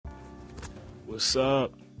What's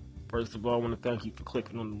up? First of all, I want to thank you for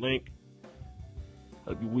clicking on the link.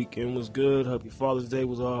 Hope your weekend was good. Hope your Father's Day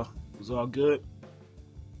was all good.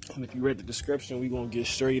 And if you read the description, we're going to get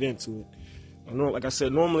straight into it. I know, like I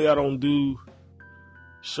said, normally I don't do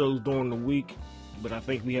shows during the week, but I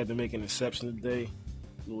think we had to make an exception today.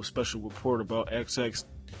 A little special report about XX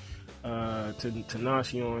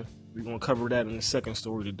Tentacion. We're going to cover that in the second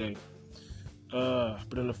story today.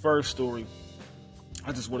 But in the first story,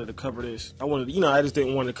 I just wanted to cover this. I just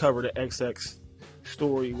didn't want to cover the XX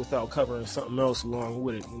story without covering something else along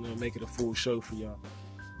with it, make it a full show for y'all.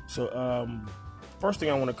 So, first thing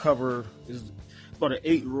I want to cover is about an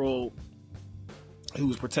 8-year-old who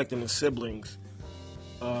was protecting his siblings,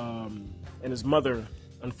 and his mother,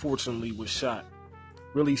 unfortunately, was shot.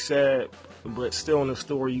 Really sad, but still in the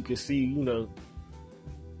story, you can see,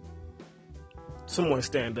 someone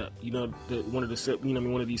stand up. One of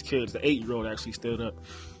these kids, the 8-year-old, actually stood up,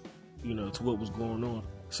 to what was going on.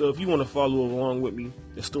 So if you want to follow along with me,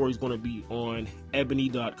 the story's going to be on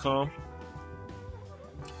ebony.com.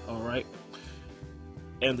 All right.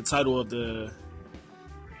 And the title of the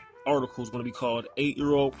article is going to be called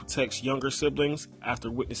 8-Year-Old Protects Younger Siblings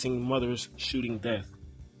After Witnessing Mother's Shooting Death.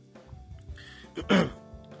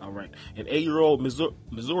 All right. An 8-year-old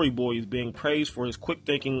Missouri boy is being praised for his quick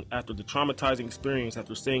thinking after the traumatizing experience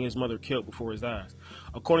after seeing his mother killed before his eyes.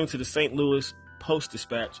 According to the St. Louis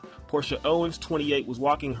Post-Dispatch, Portia Owens, 28, was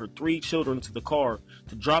walking her 3 children to the car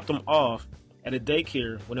to drop them off at a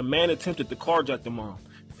daycare when a man attempted to carjack the mom,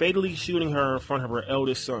 fatally shooting her in front of her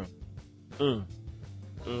eldest son.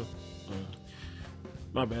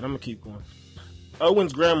 My bad, I'm going to keep going.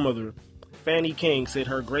 Owens' grandmother, Fanny King, said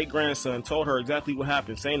her great-grandson told her exactly what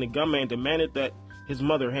happened, saying the gunman demanded that his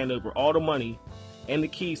mother hand over all the money and the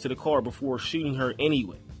keys to the car before shooting her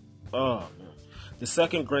anyway. Oh, man. The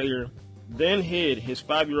second grader then hid his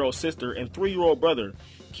 5-year-old sister and 3-year-old brother,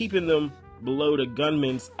 keeping them below the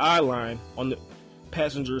gunman's eye line on the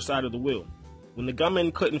passenger side of the wheel. When the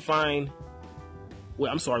gunman couldn't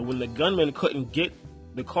get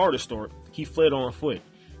the car to start, he fled on foot.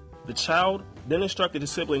 The child then instructed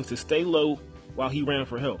his siblings to stay low while he ran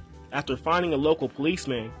for help. After finding a local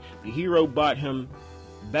policeman, the hero brought him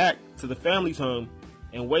back to the family's home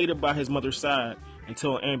and waited by his mother's side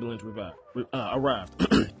until an ambulance arrived.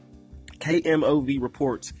 KMOV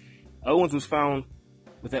reports Owens was found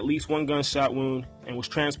with at least 1 gunshot wound and was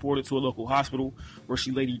transported to a local hospital where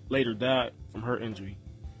she later died from her injury.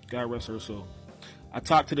 God rest her soul. I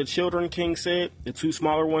talked to the children, King said. The 2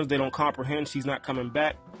 smaller ones, they don't comprehend she's not coming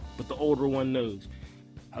back, but the older one knows.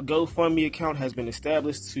 A GoFundMe account has been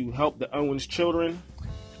established to help the Owens children.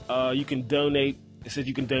 You can donate. It says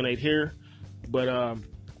you can donate here. But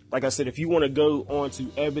like I said, if you want to go on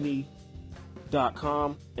to ebony.com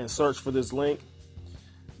and search for this link,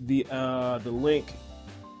 the link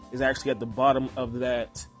is actually at the bottom of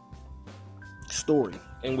that story,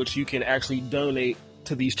 in which you can actually donate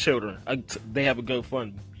to these children. They have a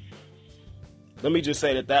GoFundMe. Let me just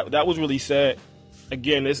say that was really sad.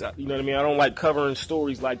 Again, this, I don't like covering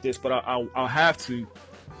stories like this, but I'll have to,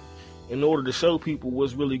 in order to show people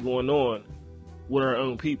what's really going on with our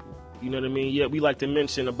own people. Yeah, we like to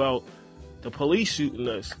mention about the police shooting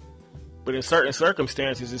us, but in certain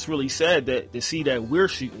circumstances, it's really sad to see that we're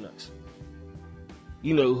shooting us.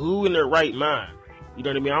 Who in their right mind? I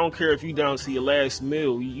don't care if you down to your last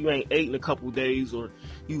meal, you ain't ate in a couple days, or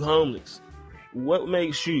you homeless. What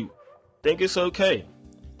makes you think it's okay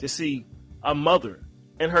to see a mother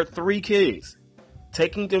and her 3 kids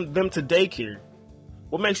taking them to daycare?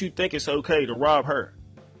 What makes you think it's okay to rob her?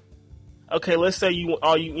 Okay, let's say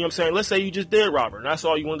let's say you just did rob her, and that's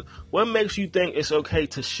all you want. What makes you think it's okay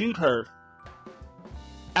to shoot her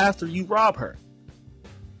after you rob her?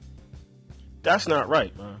 That's not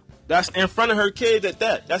right, man. That's in front of her kids at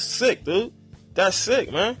that. That's sick, dude. That's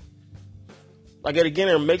sick, man. Like, again,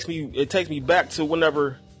 it takes me back to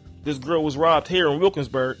whenever this girl was robbed here in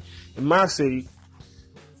Wilkinsburg, in my city.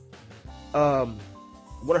 One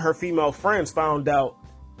of her female friends found out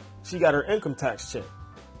she got her income tax check,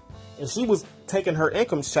 and she was taking her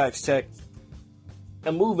income tax check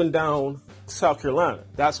and moving down to South Carolina.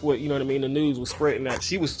 That's what, the news was spreading, that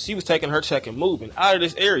she was taking her check and moving out of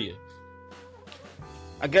this area.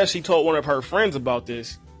 I guess she told one of her friends about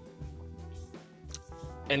this,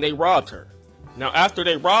 and they robbed her. Now, after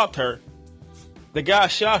they robbed her, the guy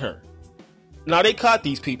shot her. Now, they caught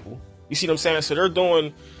these people. You see what I'm saying? So they're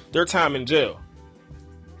doing their time in jail,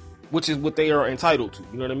 which is what they are entitled to.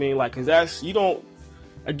 You know what I mean? Like, because that's, again,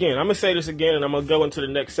 I'm going to say this again, and I'm going to go into the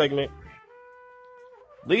next segment.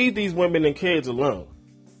 Leave these women and kids alone.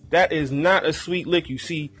 That is not a sweet lick. You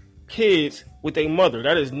see kids with a mother.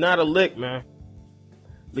 That is not a lick, man.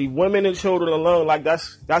 Leave women and children alone. Like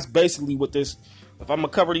that's basically what this. If I'm gonna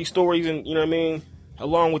cover these stories and you know what I mean,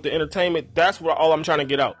 along with the entertainment, that's what all I'm trying to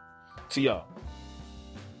get out to y'all.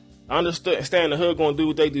 I understand the hood gonna do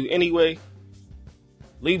what they do anyway.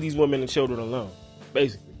 Leave these women and children alone,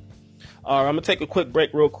 basically. All right, I'm gonna take a quick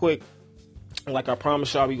break, real quick. Like I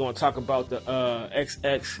promised y'all, we gonna talk about the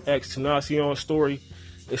XXXTentacion story.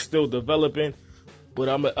 It's still developing, but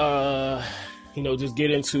I'm just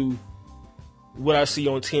get into what I see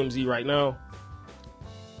on TMZ right now.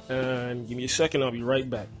 And give me a second, I'll be right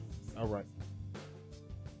back. All right.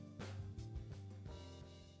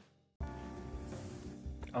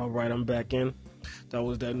 All right, I'm back in. That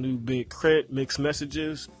was that new Big Crit Mixed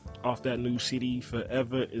Messages off that new CD,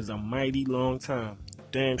 Forever Is a Mighty Long Time.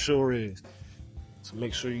 Damn sure is. So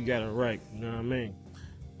make sure you got it right, you know what I mean?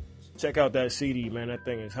 Check out that CD, man. That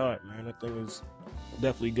thing is hot, man. That thing is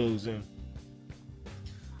definitely goes in.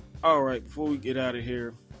 All right, before we get out of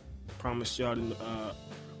here, promise y'all to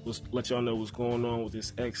let y'all know what's going on with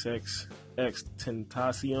this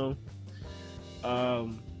XXXTentacion.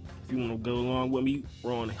 If you want to go along with me,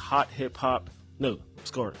 we're on Hot Hip Hop. No,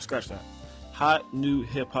 scratch that.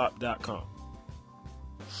 HotNewHipHop.com.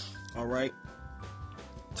 All right.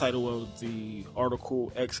 Title of the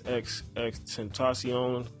article: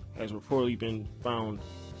 XXXTentacion has reportedly been found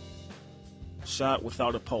shot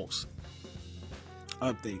without a pulse.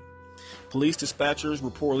 Update. Police dispatchers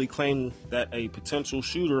reportedly claim that a potential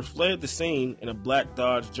shooter fled the scene in a black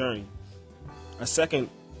Dodge Journey. A second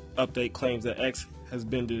update claims that X has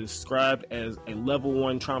been described as a level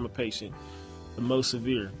 1 trauma patient, the most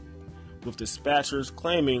severe, with dispatchers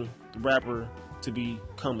claiming the rapper to be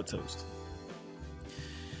comatose.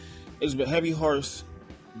 It's with heavy hearts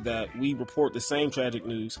that we report the same tragic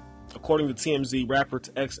news. According to TMZ, rapper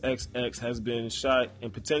XXX has been shot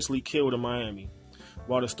and potentially killed in Miami.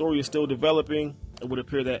 While the story is still developing, it would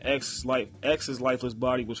appear that X's lifeless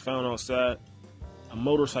body was found outside a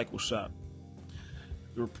motorcycle shop.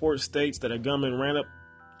 The report states that a gunman ran up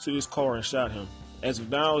to his car and shot him. As of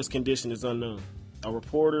now, his condition is unknown. A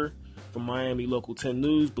reporter from Miami Local 10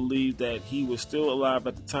 News believed that he was still alive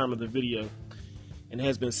at the time of the video and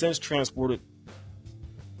has been since transported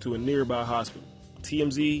to a nearby hospital.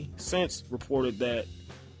 TMZ since reported that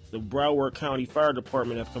the Broward County Fire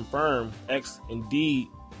Department have confirmed X indeed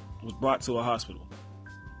was brought to a hospital.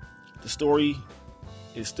 The story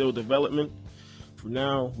is still development. For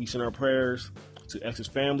now, we send our prayers to X's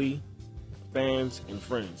family, fans, and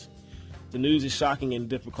friends. The news is shocking and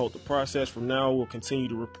difficult to process. From now, we'll continue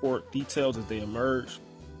to report details as they emerge.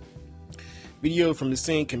 Video from the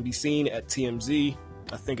scene can be seen at TMZ.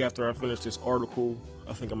 I think after I finish this article,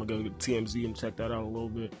 I think I'm going to go to TMZ and check that out a little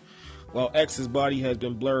bit. While X's body has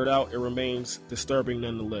been blurred out, it remains disturbing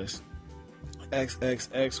nonetheless.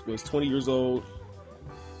 XXX was 20 years old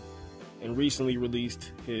and recently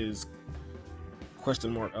released his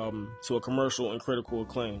album to a commercial and critical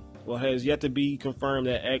acclaim. While it has yet to be confirmed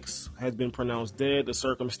that X has been pronounced dead, the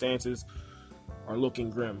circumstances are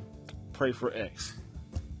looking grim. Pray for X.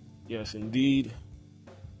 Yes, indeed.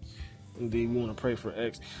 Indeed, we want to pray for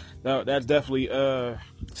X. Now, that's definitely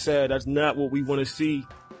sad. That's not what we want to see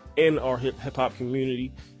in our hip-hop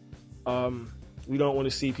community. We don't want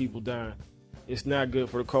to see people dying. It's not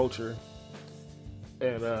good for the culture.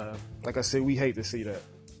 And like I said, we hate to see that.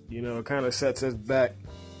 You know, it kind of sets us back.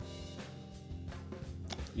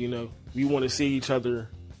 You know, we want to see each other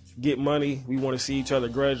get money. We want to see each other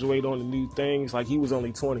graduate on to new things. Like, he was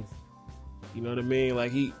only 20. You know what I mean?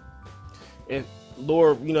 Like, if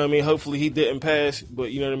Lord, you know what I mean, hopefully he didn't pass.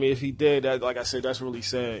 But, you know what I mean, if he did, that, like I said, that's really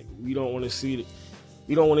sad. We don't want to see it.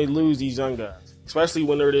 We don't want to lose these young guys, especially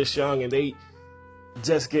when they're this young and they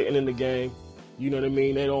just getting in the game. You know what I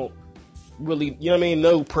mean? They don't really, you know what I mean,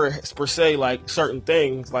 know per se, like, certain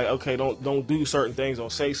things. Like, okay, don't do certain things,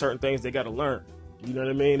 don't say certain things. They got to learn. You know what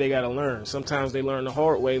I mean? They got to learn. Sometimes they learn the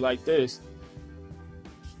hard way, like this.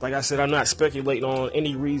 Like I said, I'm not speculating on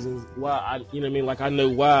any reasons why, you know what I mean? Like, I know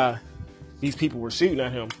why these people were shooting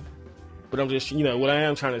at him. But I'm just, you know, what I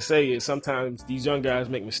am trying to say is sometimes these young guys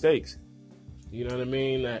make mistakes. You know what I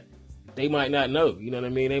mean? That they might not know. You know what I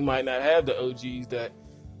mean? They might not have the OGs that,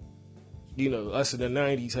 you know, us in the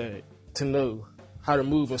 90s had to know how to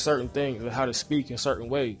move in certain things and how to speak in certain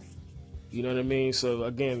ways. You know what I mean? So,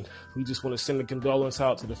 again, we just want to send a condolence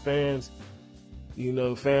out to the fans, you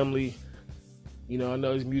know, family. You know, I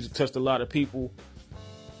know his music touched a lot of people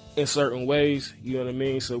in certain ways. You know what I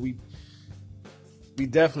mean? So we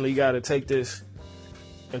definitely got to take this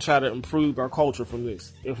and try to improve our culture from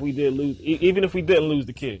this. If we did lose, even if we didn't lose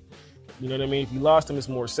the kid, you know what I mean? If we lost him, it's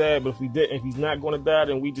more sad. But if we didn't, if he's not going to die,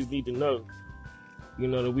 then we just need to know, you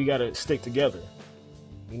know, that we got to stick together.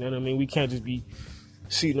 You know what I mean? We can't just be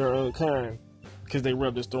shooting our own kind because they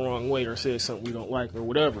rubbed us the wrong way or said something we don't like or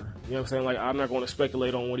whatever. You know what I'm saying? Like, I'm not going to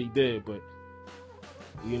speculate on what he did, but,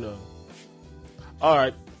 you know. All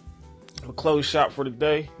right. We'll close shop for the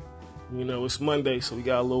day. You know, it's Monday, so we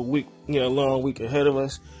got a little week, a long week ahead of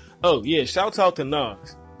us. Oh, yeah, shout out to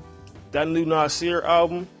Nas. That new Nasir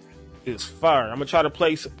album is fire. I'm going to try to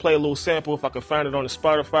play a little sample if I can find it on the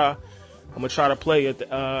Spotify. I'm going to try to play at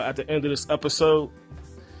the end of this episode.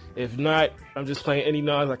 If not, I'm just playing any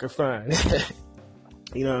Nas I can find.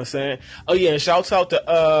 You know what I'm saying? Oh, yeah, and shout out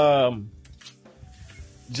to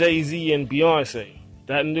Jay-Z and Beyonce.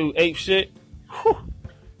 That new Ape shit. Whew.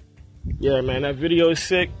 Yeah, man, that video is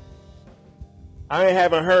sick. I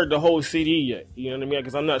haven't heard the whole CD yet. You know what I mean?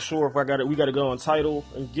 Because I'm not sure if we got to go on Tidal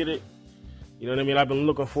and get it. You know what I mean? I've been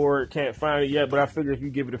looking for it, can't find it yet, but I figure if you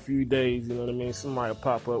give it a few days, you know what I mean, somebody will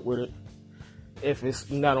pop up with it. If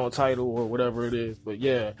it's not on Tidal or whatever it is. But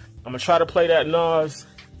yeah, I'm going to try to play that Nas.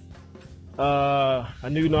 A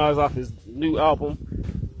new Nas off his new album.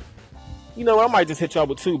 You know, I might just hit y'all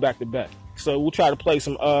with 2 back to back. So we'll try to play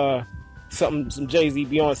some Jay-Z,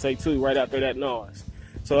 Beyonce too, right after that Nas.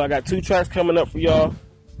 So I got 2 tracks coming up for y'all.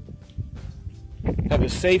 Have a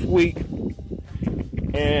safe week.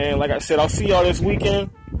 And like I said, I'll see y'all this weekend.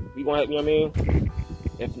 We gonna, you know what I mean?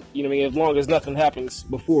 If you know what I mean, as long as nothing happens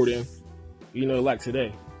before then, you know, like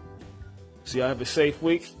today. So y'all have a safe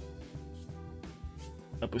week.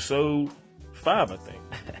 Episode 5, I think.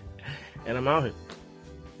 And I'm out here.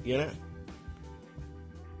 You know?